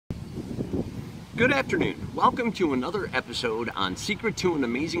Good afternoon. Welcome to another episode on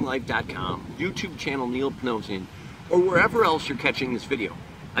secrettoanamazinglife.com, YouTube channel Neil Panosian, or wherever else you're catching this video.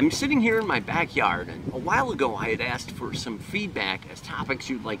 I'm sitting here in my backyard, and a while ago I had asked for some feedback as topics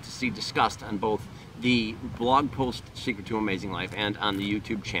you'd like to see discussed on both the blog post Secret to Amazing Life and on the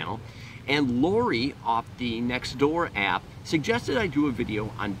YouTube channel. And Lori off the Nextdoor app suggested I do a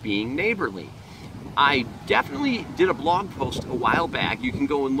video on being neighborly. I definitely did a blog post a while back. You can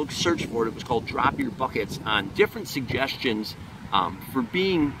go and search for it. It was called Drop Your Buckets, on different suggestions for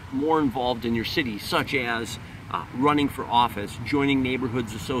being more involved in your city, such as running for office, joining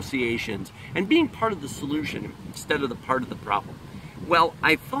neighborhoods associations, and being part of the solution instead of the part of the problem. Well,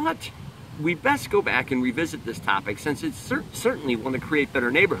 I thought we'd best go back and revisit this topic, since it's certainly want to create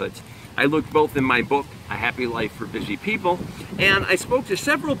better neighborhoods. I looked both in my book, A Happy Life for Busy People, and I spoke to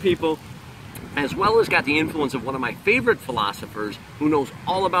several people, as well as got the influence of one of my favorite philosophers who knows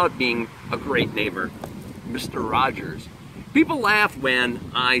all about being a great neighbor, Mr. Rogers. People laugh when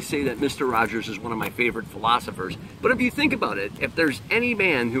I say that Mr. Rogers is one of my favorite philosophers, but if you think about it, if there's any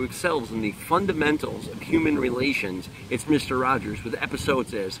man who excels in the fundamentals of human relations, it's Mr. Rogers, with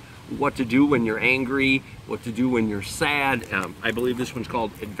episodes as What to Do When You're Angry, What to Do When You're Sad. I believe this one's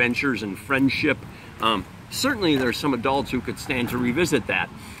called Adventures in Friendship. Certainly there's some adults who could stand to revisit that.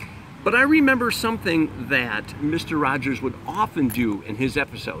 But I remember something that Mr. Rogers would often do in his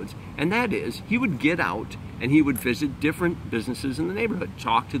episodes, and that is he would get out and he would visit different businesses in the neighborhood,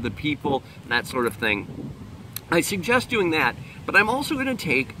 talk to the people, that sort of thing. I suggest doing that, but I'm also going to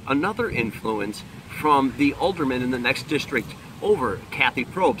take another influence from the alderman in the next district over, Kathy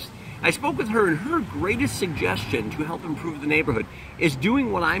Probst. I spoke with her, and her greatest suggestion to help improve the neighborhood is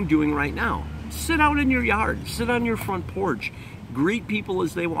doing what I'm doing right now. Sit out in your yard, sit on your front porch, greet people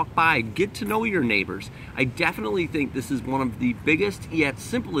as they walk by, get to know your neighbors. I definitely think this is one of the biggest yet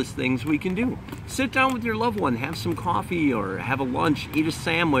simplest things we can do. Sit down with your loved one, have some coffee or have a lunch, eat a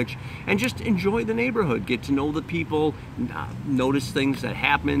sandwich, and just enjoy the neighborhood. Get to know the people, notice things that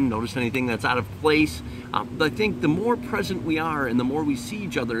happen, notice anything that's out of place. I think the more present we are and the more we see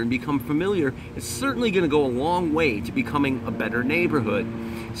each other and become familiar, it's certainly going to go a long way to becoming a better neighborhood.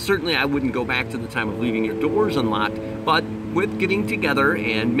 Certainly I wouldn't go back to the time of leaving your doors unlocked, but with getting together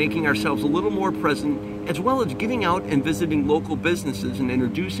and making ourselves a little more present, as well as getting out and visiting local businesses and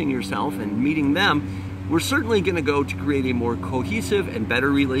introducing yourself and meeting them, we're certainly going to go to create a more cohesive and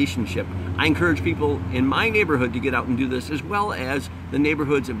better relationship. I encourage people in my neighborhood to get out and do this, as well as the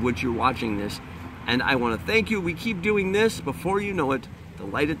neighborhoods of which you're watching this. And I want to thank you. We keep doing this. Before you know it, the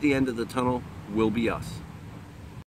light at the end of the tunnel will be us.